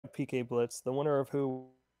PK Blitz, the winner of who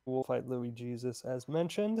will fight Louis Jesus, as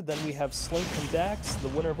mentioned. Then we have Slink and Dax, the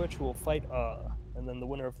winner of which will fight and then the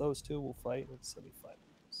winner of those two will fight in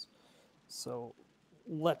semifinals. So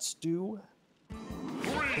let's do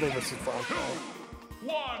Tilde versus Falco.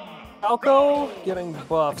 Falco getting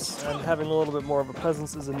buffs and having a little bit more of a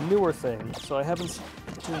presence is a newer thing, so I haven't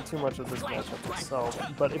seen too much of this matchup itself.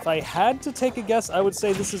 But if I had to take a guess, I would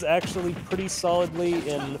say this is actually pretty solidly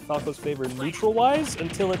in Falco's favor neutral-wise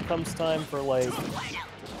until it comes time for, like,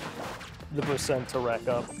 the percent to rack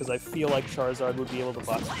up, because I feel like Charizard would be able to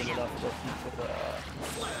box him enough that he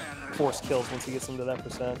could force kills once he gets into that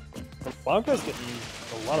percent. And Bankai getting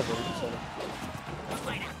a lot of 30%.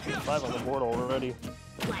 5 on the board already.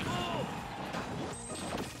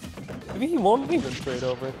 Maybe he won't even trade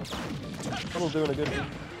over. Tunnel doing a good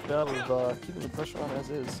job of keeping the pressure on as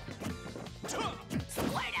is.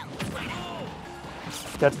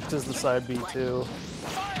 Catches the side B too.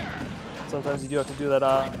 Sometimes you do have to do that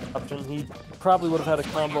option. He probably would have had a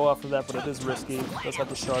combo off of that, but it is risky. Does have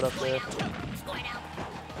to start up there.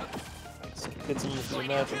 Gets him with the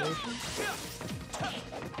imagination.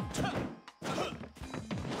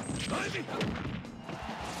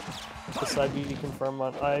 The side B confirm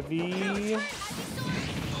on Ivy.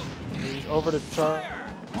 He's over to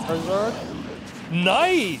Charizard.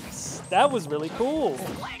 Nice! That was really cool.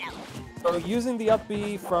 So using the up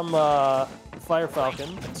B from Fire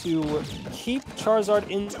Falcon to keep Charizard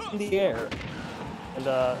in the air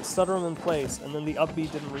and stutter him in place, and then the up B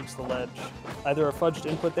didn't reach the ledge. Either a fudged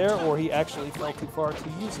input there, or he actually fell too far to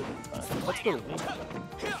use it in time. That's really neat.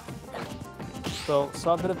 So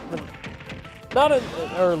saw a bit of not an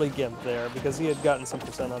early Gimp there, because he had gotten some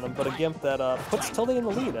percent on him, but a Gimp that puts Tilde in the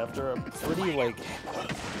lead after a pretty, like,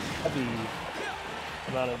 heavy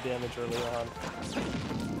amount of damage early on.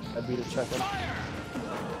 I'd be to check him.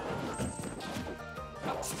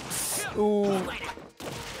 Ooh.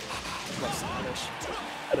 Nice finish.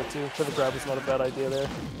 Had it too. For the grab was not a bad idea there.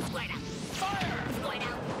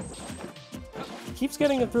 Keeps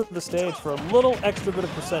getting it through the stage for a little extra bit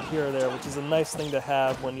of percent here or there, which is a nice thing to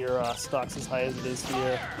have when your stock's as high as it is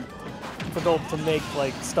here. Difficult to make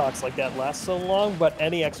like stocks like that last so long, but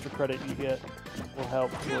any extra credit you get will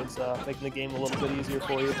help towards making the game a little bit easier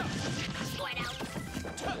for you.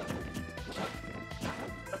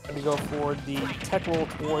 Going to go for the tech roll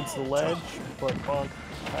towards the ledge, but Bonk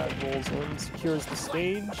rolls in, secures the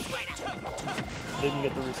stage. Didn't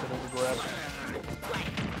get the reset of the grab.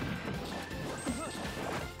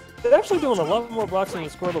 They're actually doing a lot more boxing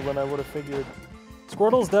with Squirtle than I would have figured.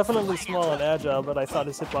 Squirtle's definitely small and agile, but I thought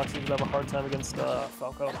his hitboxing would have a hard time against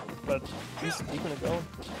Falco. But he's keeping it going.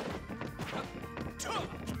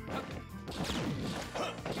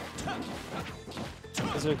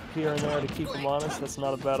 Is there here and there to keep him honest? That's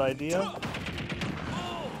not a bad idea.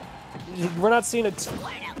 We're not seeing it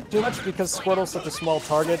too much because Squirtle's such a small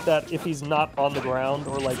target that if he's not on the ground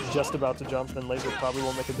or like just about to jump, then Laser probably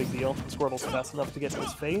won't make a big deal. Squirtle's fast enough to get to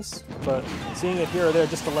his face, but seeing it here or there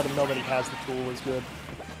just to let him know that he has the tool is good.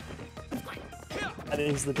 That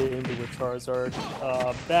is the danger with Charizard.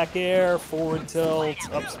 Back air, forward tilt,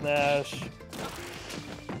 up smash,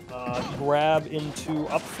 grab into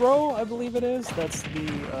up throw, I believe it is. That's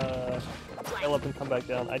the scale up and come back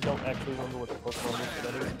down. I don't actually remember what the Pokemon is for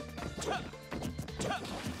that is.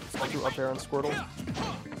 I'll do up air on Squirtle.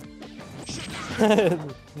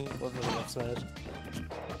 Love the up smash.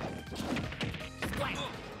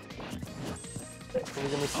 Okay, are we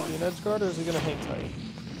gonna see an edge guard or is he gonna hang tight?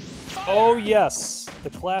 Oh yes! The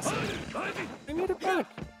classic. We made it back!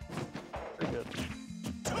 Pretty good.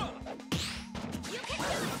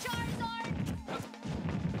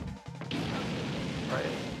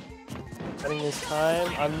 Right. Setting his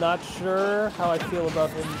time. I'm not sure how I feel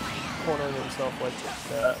about him cornering himself like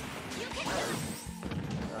that.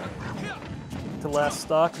 To last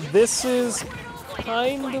stock. This is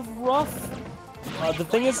kind of rough. The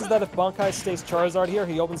thing is that if Bankai stays Charizard here,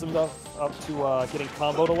 he opens himself up to getting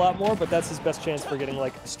comboed a lot more, but that's his best chance for getting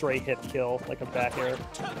like a stray hit kill, like a back air.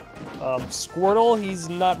 Squirtle, he's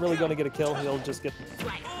not really going to get a kill, he'll just get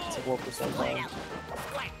 4% time.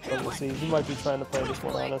 But we'll see, he might be trying to play this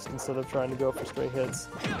one honest instead of trying to go for stray hits.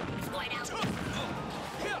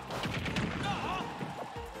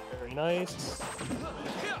 Very nice.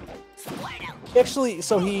 Actually,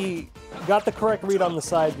 so he got the correct read on the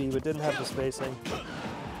side B, but didn't have the spacing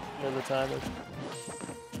near the timing.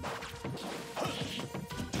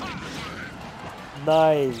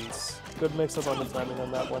 Nice. Good mix-up on the timing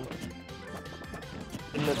on that one.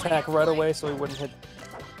 Didn't attack right away, so he wouldn't hit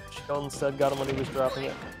Shell. Instead, got him when he was dropping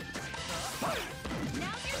it.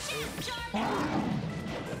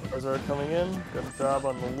 Charizard coming in. Good job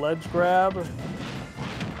on the ledge grab.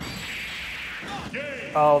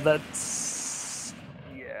 Oh, that's...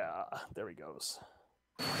 yeah, there he goes.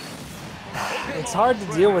 It's hard to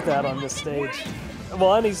deal with that on this stage.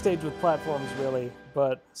 Well, any stage with platforms, really,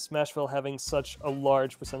 but Smashville having such a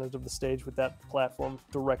large percentage of the stage with that platform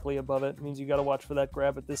directly above it means you gotta watch for that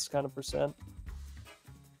grab at this kind of percent.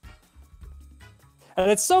 And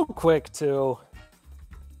it's so quick, too.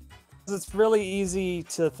 It's really easy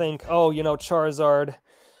to think, oh, you know, Charizard,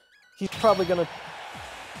 he's probably gonna,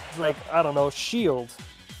 like, I don't know, shield,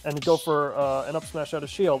 and go for an up smash out of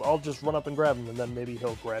shield. I'll just run up and grab him, and then maybe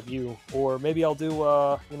he'll grab you. Or maybe I'll do,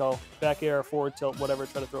 you know, back air, forward tilt, whatever,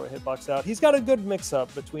 try to throw a hitbox out. He's got a good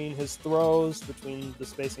mix-up between his throws, between the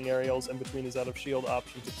spacing aerials, and between his out of shield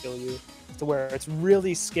option to kill you, to where it's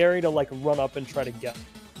really scary to, like, run up and try to get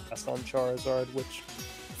on Charizard, which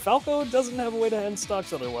Falco doesn't have a way to end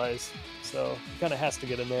stocks otherwise, so he kind of has to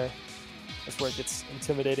get in there. That's where it gets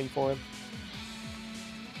intimidating for him.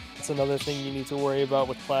 That's another thing you need to worry about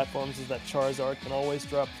with platforms, is that Charizard can always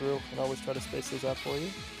drop through and always try to space those out for you.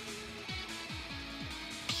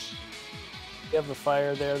 You have the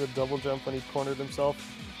fire there, the double jump when he cornered himself.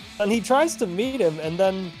 And he tries to meet him, and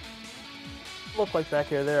then look like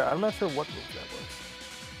back air there. I'm not sure what move that was.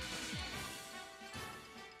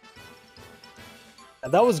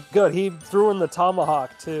 And that was good. He threw in the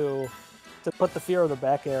tomahawk, too, to put the fear of the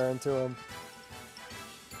back air into him.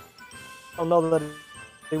 I don't know that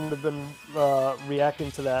they would have been reacting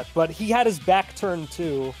to that, but he had his back turned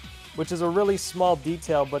too, which is a really small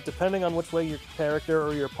detail, but depending on which way your character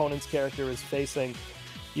or your opponent's character is facing,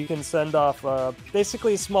 you can send off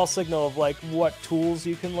basically a small signal of like what tools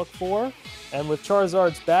you can look for. And with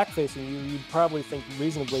Charizard's back facing you, you'd probably think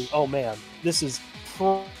reasonably, oh man, this is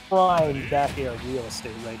prime back air real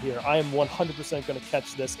estate right here. I am 100% going to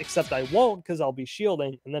catch this, except I won't because I'll be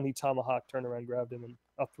shielding. And then he tomahawk, turned around, grabbed him, and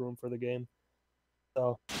up threw him for the game.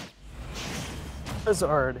 So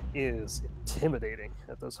Charizard is intimidating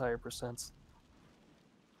at those higher percents.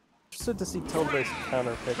 Interested to see Tilde's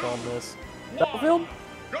counter pick on this. Battlefield?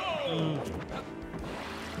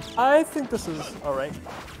 I think this is alright.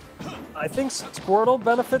 I think Squirtle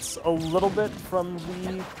benefits a little bit from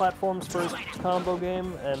the platform's first combo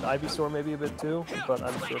game, and Ivysaur maybe a bit too, but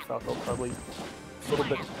I'm sure Falco probably a little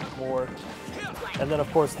bit more. And then,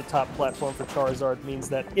 of course, the top platform for Charizard means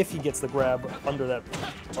that if he gets the grab under that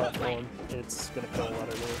platform, it's going to kill a lot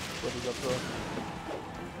of the up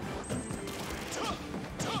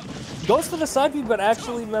throw. Goes for the side B, but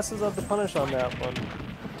actually messes up the punish on that one.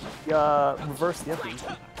 Reverse the empty.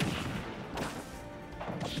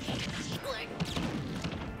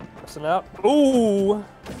 Pressing out. Ooh!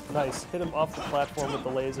 Nice. Hit him off the platform with the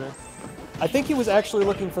laser. I think he was actually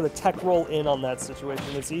looking for the tech roll in on that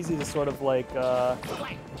situation. It's easy to sort of like,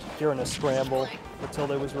 you're in a scramble until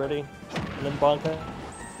they was ready. And then Bankai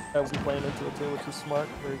was playing into it too, which is smart,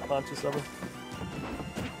 very conscious of it.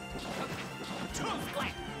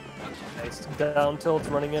 Nice. Down tilts,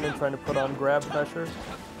 running in and trying to put on grab pressure.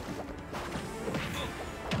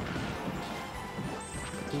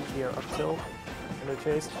 Here, up tilt, into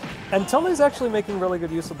chase. And Tilde's actually making really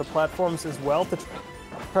good use of the platforms as well to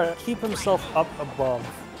try to keep himself up above.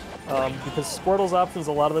 Because Squirtle's options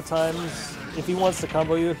a lot of the times, if he wants to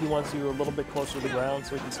combo you, he wants you a little bit closer to the ground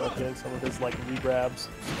so he can start getting some of his like re-grabs.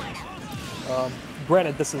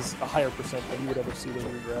 Granted, this is a higher percent than you would ever see the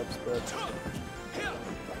re-grabs, but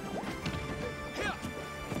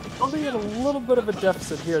I'll be in a little bit of a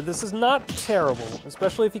deficit here. This is not terrible,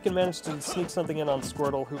 especially if he can manage to sneak something in on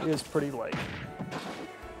Squirtle, who is pretty light.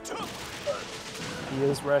 He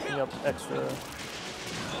is racking up extra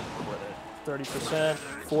 30%,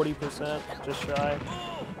 40%, just shy.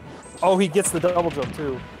 Oh, he gets the double jump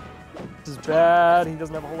too. This is bad. He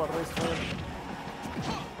doesn't have a whole lot of race time.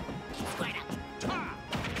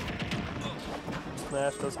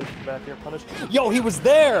 Smash does get the back air punish. Yo, he was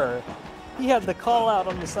there! He had the call out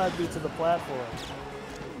on the side B to the platform.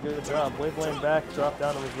 Good job. Waveland back, dropped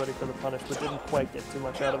down, and was ready for the punish, but didn't quite get too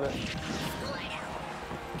much out of it.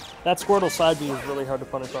 That Squirtle side B is really hard to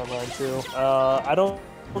punish online too. I don't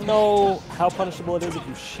know how punishable it is if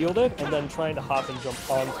you shield it, and then trying to hop and jump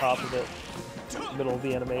on top of it in the middle of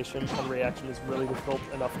the animation on reaction is really difficult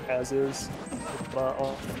enough as is.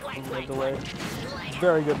 On the delay.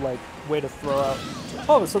 Very good like way to throw out.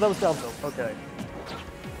 Oh, so that was down tilt. Okay.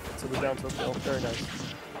 So the down tilt kill. Very nice.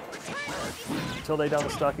 Tilde down the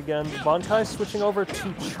stock again. Bankai switching over to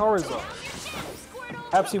Charizard.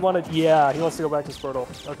 Perhaps he wanted... Yeah, he wants to go back to Squirtle.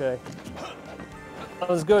 Okay. That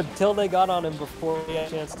was good. Tilde got on him before he had a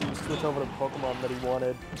chance to switch over to the Pokemon that he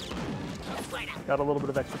wanted. Got a little bit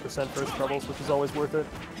of extra percent for his troubles, which is always worth it.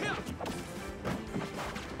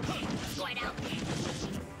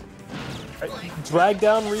 Right, drag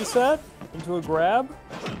down reset into a grab.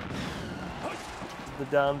 The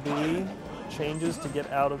down B changes to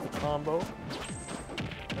get out of the combo.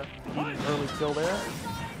 Eating early kill there.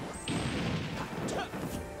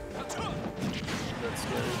 That's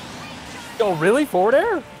scary. Oh, really? Forward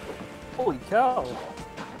air? Holy cow.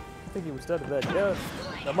 I think he was dead to that. Yeah,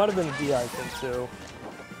 that might have been a DI thing, too.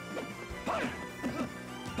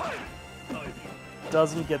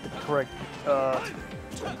 Doesn't get the correct, the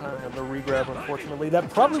regrab, unfortunately. That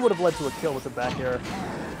probably would have led to a kill with the back air.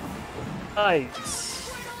 Nice.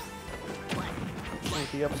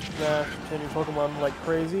 The up smash, changing Pokemon like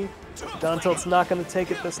crazy. Down tilt's not going to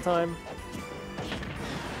take it this time.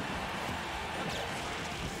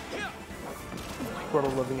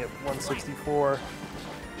 Squirtle living at 164.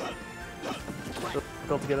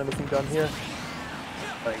 Difficult to get anything done here.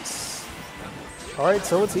 Nice. Alright,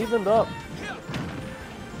 so it's evened up.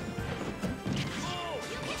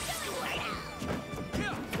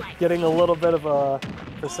 Getting a little bit of a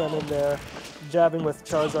percent in there. Jabbing with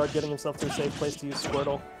Charizard, getting himself to a safe place to use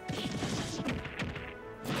Squirtle.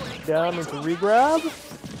 Down into regrab.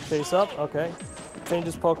 Face up, okay.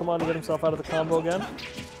 Changes Pokemon to get himself out of the combo again.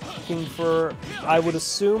 Looking for, I would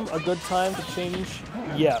assume, a good time to change.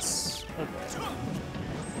 Yes. Okay.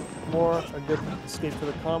 More, a good escape for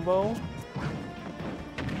the combo.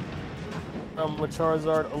 With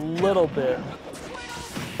Charizard a little bit.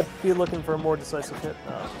 Be looking for a more decisive hit.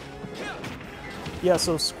 Yeah,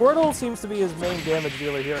 so Squirtle seems to be his main damage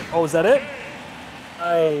dealer here. Oh, is that it?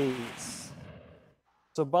 Nice.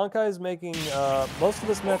 So Bankai is making most of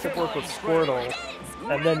this matchup work with Squirtle,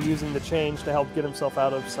 and then using the change to help get himself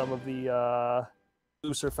out of some of the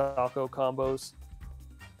looser Falco combos.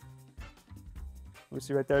 We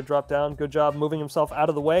see right there, drop down. Good job moving himself out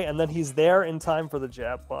of the way, and then he's there in time for the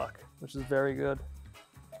jab block, which is very good.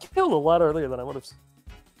 Killed a lot earlier than I would have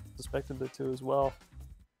suspected it to as well.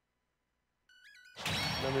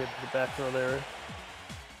 Then we have the back throw there.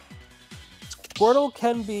 Squirtle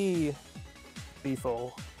can be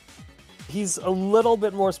lethal. He's a little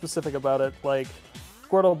bit more specific about it. Like,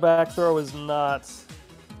 Squirtle back throw is not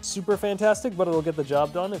super fantastic, but it'll get the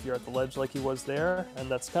job done if you're at the ledge like he was there. And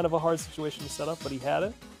that's kind of a hard situation to set up, but he had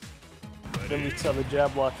it. Then we saw the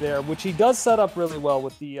jab block there, which he does set up really well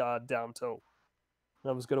with the down toe.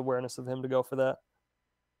 That was good awareness of him to go for that.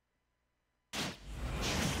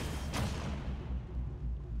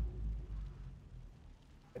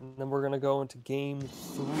 And then we're going to go into game 3.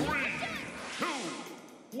 3, 2,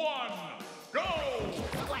 1, go!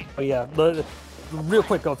 Oh yeah, real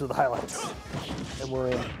quick go through the highlights. And we're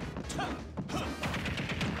in.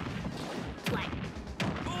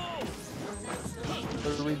 The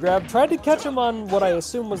regrab. Tried to catch him on what I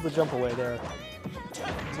assume was the jump away there.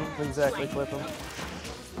 Didn't exactly clip him.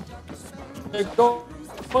 They're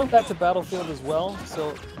going back to Battlefield as well,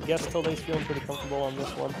 so I guess Tilde's feeling pretty comfortable on this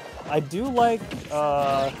one. I do like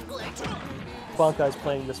Bankai's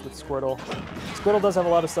playing this with Squirtle. Squirtle does have a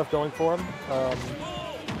lot of stuff going for him.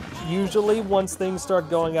 Usually, once things start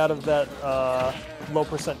going out of that low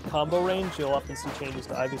percent combo range, you'll often see changes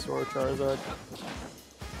to Ivysaur or Charizard.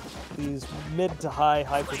 These mid to high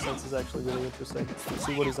percents is actually really interesting. Let's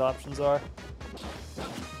see what his options are.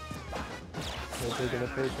 Taking it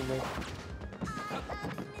patiently.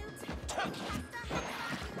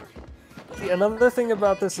 Another thing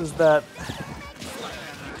about this is that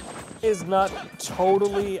he is not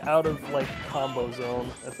totally out of like combo zone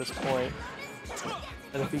at this point.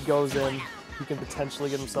 And if he goes in, he can potentially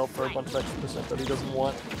get himself for a bunch of extra percent that he doesn't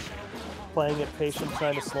want. Playing it patient,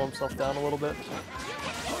 trying to slow himself down a little bit.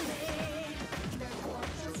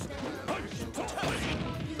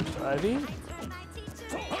 Ivy.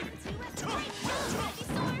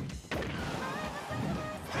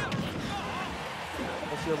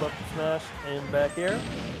 Shield up to smash, aim back air.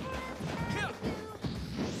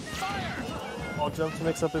 Ball jump to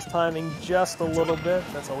mix up his timing just a little bit.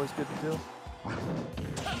 That's always good to do.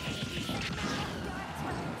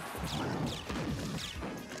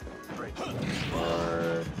 Break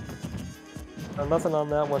hard. Oh, nothing on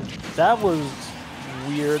that one. That was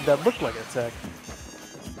weird. That looked like a tech.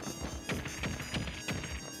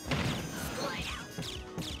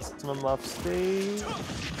 Maximum off stage.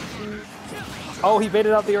 Oh, he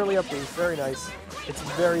baited out the early up boost. Very nice. It's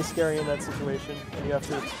very scary in that situation, and you have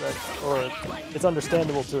to expect, or it's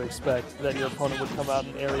understandable to expect, that your opponent would come out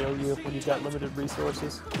and aerial you when you've got limited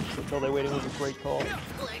resources. So Tilde waiting was a great call.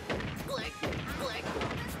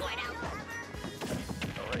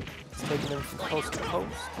 taking him from coast to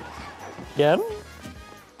coast. Again?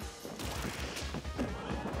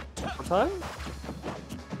 More time?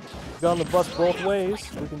 Gone the bus both ways.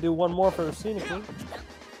 We can do one more for scenically.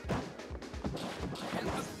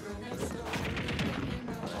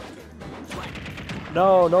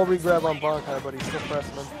 No, no regrab on Bankai, but he's still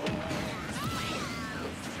pressing him.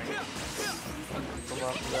 Come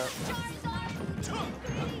off of that.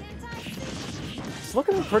 It's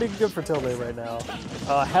looking pretty good for Tilde right now.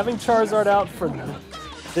 Having Charizard out for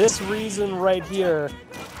this reason right here,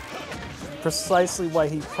 precisely why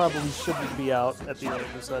he probably shouldn't be out at the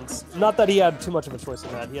earlier sense. Not that he had too much of a choice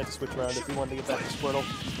in that. He had to switch around if he wanted to get back to Squirtle.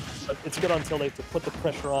 But it's good on Tilde to put the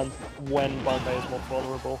pressure on when Bankai is most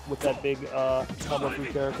vulnerable with that big combo free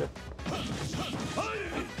character.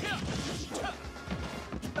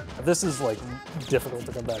 This is like difficult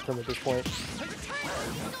to come back from at this point.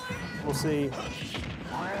 We'll see.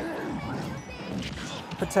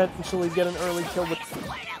 Potentially get an early kill with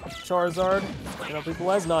Charizard. You know,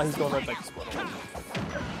 equalize? Nah, he's going right back to Squirtle.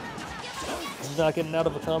 He's not getting out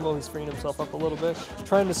of a combo. He's freeing himself up a little bit.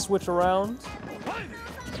 Trying to switch around.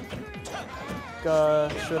 Sure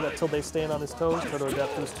that Tilde's staying on his toes. Try to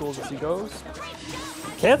adapt to his tools as he goes.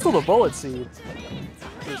 Cancel the Bullet Seed.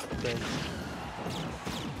 Here's the thing.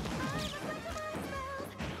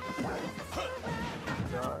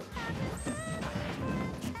 God.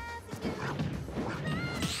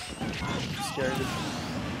 Scared to...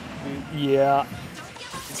 Yeah.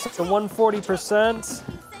 It's a 140%.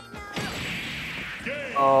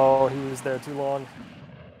 Oh, he was there too long.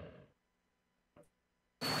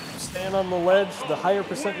 Stand on the ledge. The higher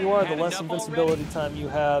percent you are, the less invincibility time you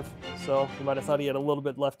have. So you might have thought he had a little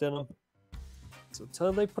bit left in him. So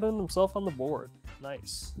Tilde putting himself on the board.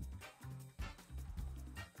 Nice.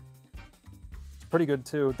 Pretty good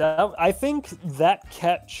too. That, I think that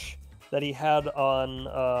catch that he had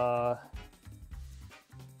on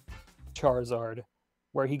Charizard,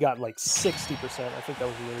 where he got like 60%, I think that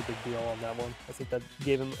was a really big deal on that one. I think that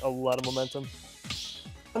gave him a lot of momentum.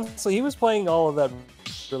 So he was playing all of that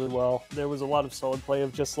really well. There was a lot of solid play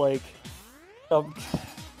of just like,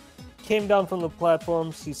 came down from the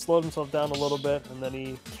platforms, he slowed himself down a little bit, and then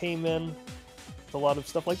he came in with a lot of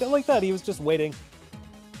stuff like that. He was just waiting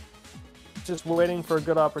for a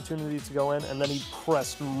good opportunity to go in, and then he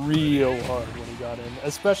pressed real hard when he got in,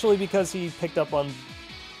 especially because he picked up on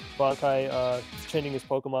Bankai changing his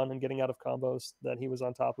Pokemon and getting out of combos, that he was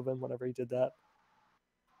on top of him whenever he did that.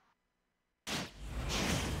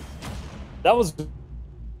 That was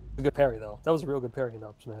a good parry, though. That was a real good parry in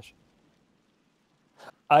Up Smash.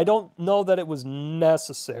 I don't know that it was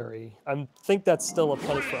necessary. I think that's still a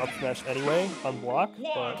punish for Up Smash anyway, on block,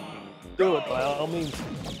 but do it by all means.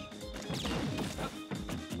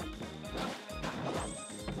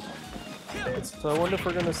 So I wonder if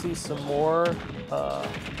we're going to see some more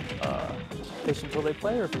patience till they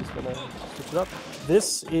play, or if he's going to switch it up.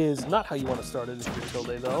 This is not how you want to start it if you're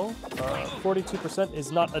Tilde, though. 42%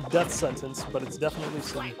 is not a death sentence, but it's definitely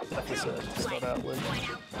some deficit to start out with.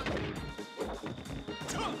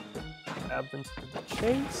 Absence to the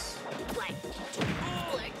chase.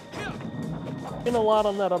 In a lot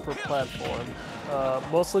on that upper platform.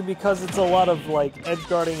 Mostly because it's a lot of like edge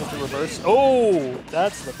guarding into reverse. Oh,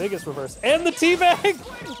 that's the biggest reverse. And the teabag!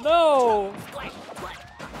 No!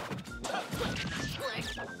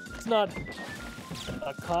 It's not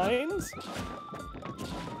kind.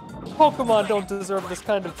 Pokemon don't deserve this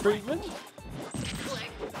kind of treatment.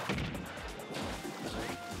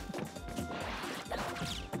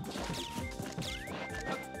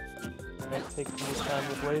 Alright, taking his time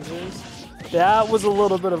with lasers. That was a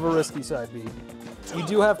little bit of a risky side B. You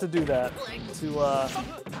do have to do that to,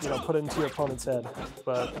 you know, put it into your opponent's head,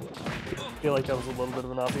 but I feel like that was a little bit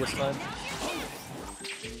of an obvious time.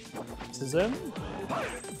 This is in.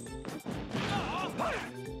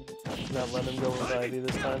 Not letting him go with Ivy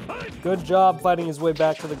this time. Good job fighting his way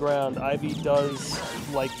back to the ground. Ivy does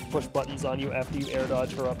like to push buttons on you after you air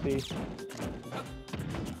dodge her up B.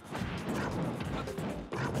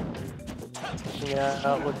 Taking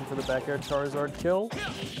out, looking for the back air Charizard kill.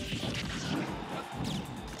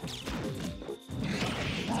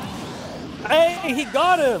 Hey, he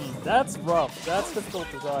got him! That's rough. That's difficult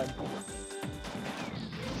to time.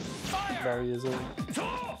 There he is.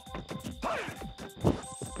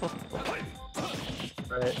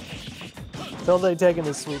 Right. Tilde taking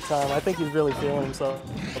his sweet time. I think he's really feeling himself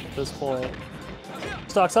at this point.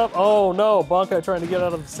 Stocks up. Oh no, Bankai trying to get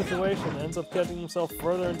out of the situation. Ends up getting himself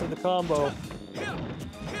further into the combo.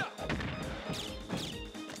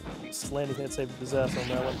 Landing hit saved his ass on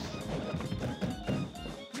that one.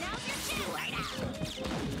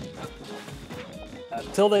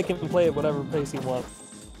 Tilde can play at whatever pace he wants.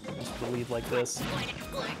 Just the lead like this.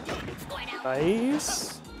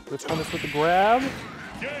 Nice. Good punish with the grab.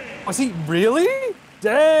 Was he really?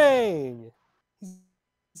 Dang!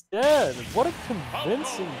 He's dead. What a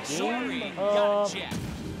convincing game.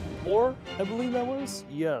 4, I believe that was?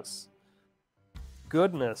 Yes.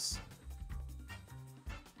 Goodness.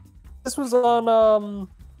 This was on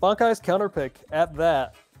Bankai's counter pick at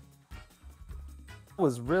that. It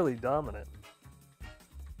was really dominant.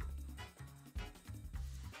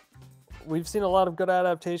 We've seen a lot of good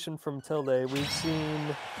adaptation from Tilde. We've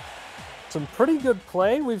seen some pretty good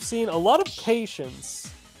play. We've seen a lot of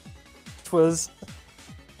patience. Which was...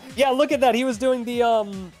 Yeah, look at that. He was doing the,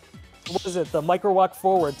 what is it? The micro walk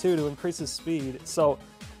forward, too, to increase his speed. So,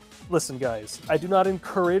 listen, guys. I do not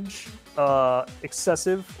encourage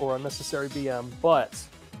excessive or unnecessary BM, but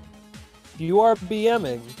if you are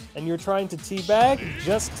BMing and you're trying to teabag,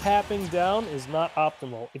 just tapping down is not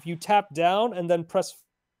optimal. If you tap down and then press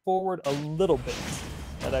forward a little bit,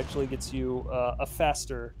 that actually gets you a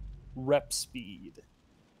faster rep speed.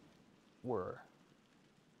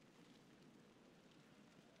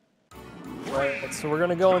 Right, so we're going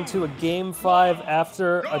to go into a Game 5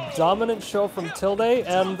 after a dominant show from Tilde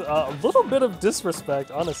and a little bit of disrespect,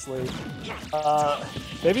 honestly.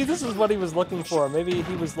 Maybe this is what he was looking for. Maybe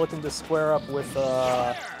he was looking to square up with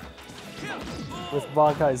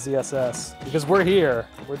Bankai ZSS. Because we're here.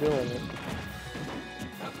 We're doing it.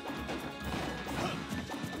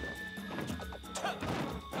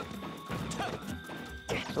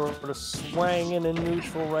 Sort of swanging in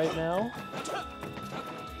neutral right now.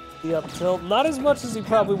 The up tilt, not as much as he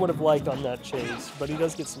probably would have liked on that chase, but he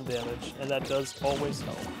does get some damage, and that does always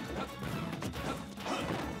help.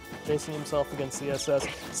 Facing himself against the SS.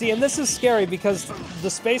 See, and this is scary because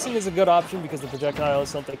the spacing is a good option because the projectile is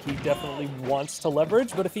something he definitely wants to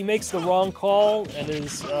leverage, but if he makes the wrong call and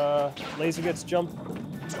his laser gets jumped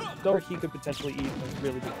over, he could potentially eat a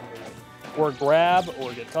really good conversion. Or grab,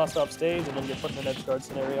 or get tossed off stage, and then get put in an edge guard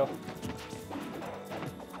scenario.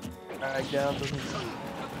 Drag down, doesn't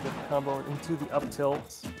get the combo into the up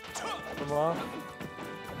tilt. Come off.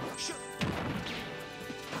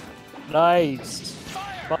 Nice!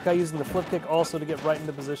 Bankai using the flip kick also to get right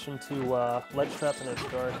into position to ledge trap and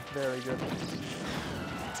edge guard. Very good.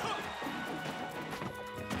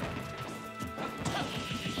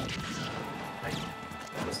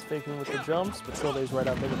 Just faking with the jumps, but Tilde's right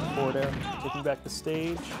out there with the forward air. Taking back the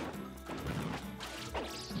stage.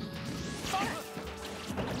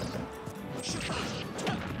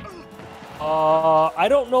 I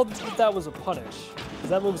don't know if that was a punish.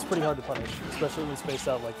 That move is pretty hard to punish, especially when spaced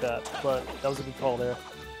out like that, but that was a good call there.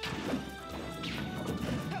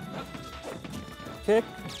 Kick,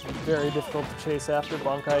 very difficult to chase after.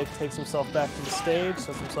 Bankai takes himself back to the stage,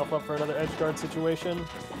 sets himself up for another edge guard situation.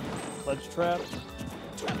 Ledge trap.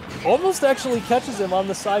 Almost actually catches him on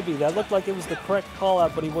the side B. That looked like it was the correct call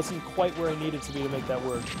out, but he wasn't quite where he needed to be to make that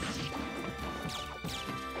work.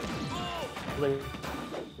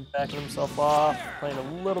 Backing himself off, playing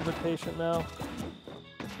a little bit patient now.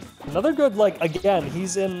 Another good, like, again,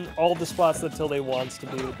 he's in all the spots that Tilde wants to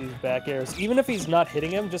be with these back airs. Even if he's not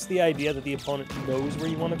hitting him, just the idea that the opponent knows where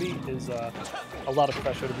you want to be is a lot of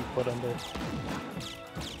pressure to be put under.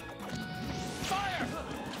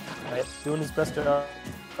 Right, doing his best job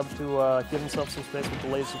to give himself some space with the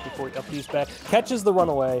lasers before he up these back. Catches the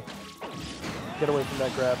runaway. Get away from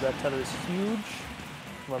that grab. That tether is huge.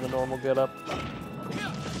 Come on, the normal get up.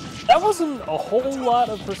 That wasn't a whole lot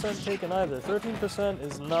of percent taken either. 13%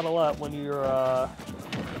 is not a lot when you're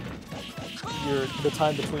the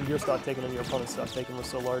time between your stock taken and your opponent's stock taken was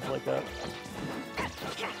so large like that.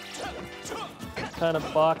 Kind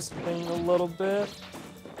of boxing a little bit.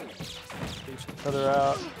 Reach each other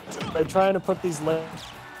out. They're trying to put these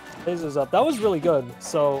lasers up. That was really good.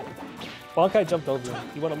 So Bankai jumped over him.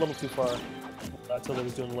 He went a little too far until he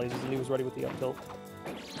was doing the lasers and he was ready with the up tilt.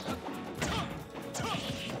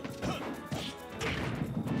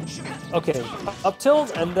 Okay, up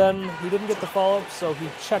tilt, and then he didn't get the follow-up, so he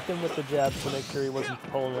checked him with the jab to make sure he wasn't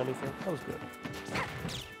pulling anything. That was good.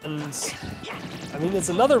 And, I mean, it's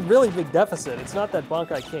another really big deficit. It's not that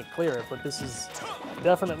Bankai can't clear it, but this is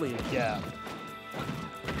definitely a gap.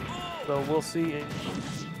 So we'll see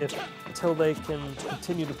if Tilde can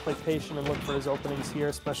continue to play patient and look for his openings here,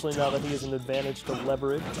 especially now that he has an advantage to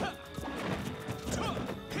leverage.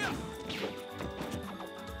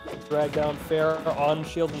 Drag down fair on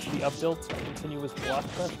shield into the up tilt to continue his block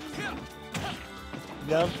pressure.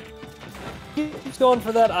 Down. Keeps going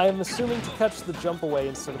for that. I am assuming to catch the jump away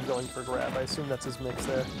instead of going for grab. I assume that's his mix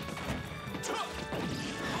there.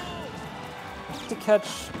 To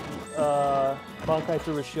catch Bankai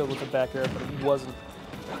threw his shield with a back air, but it wasn't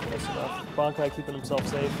close enough. Bankai keeping himself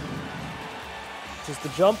safe. Just the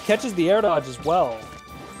jump, catches the air dodge as well.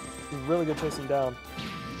 He's really good chasing down.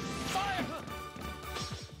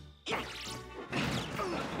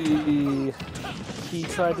 He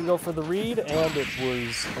tried to go for the read, and it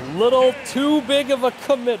was a little too big of a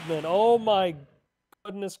commitment. Oh my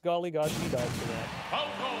goodness, golly gosh, he died for that.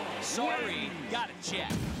 Falco, sorry, got it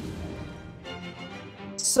checked.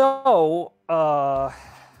 So,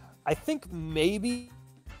 I think maybe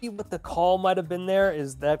what the call might have been there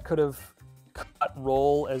is that could have cut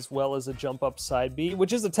roll as well as a jump up side B,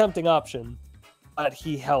 which is a tempting option, but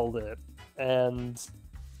he held it, and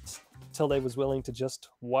Tilde was willing to just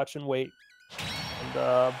watch and wait.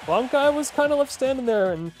 And Bankai was kind of left standing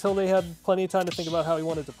there until they had plenty of time to think about how he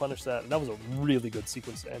wanted to punish that, and that was a really good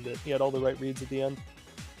sequence to end it. He had all the right reads at the end.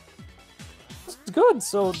 It's good.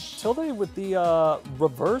 So Tilde with the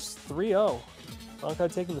reverse 3-0.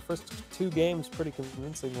 Bankai taking the first 2 games pretty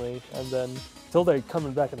convincingly, and then Tilde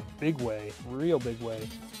coming back in a big way, real big way.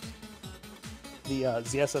 The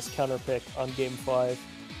ZSS counter pick on game 5.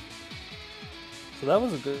 So that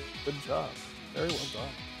was a good job. Very well done.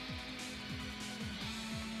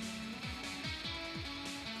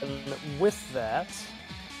 And with that,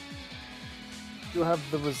 you have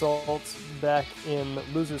the results back in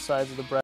loser sides of the bracket.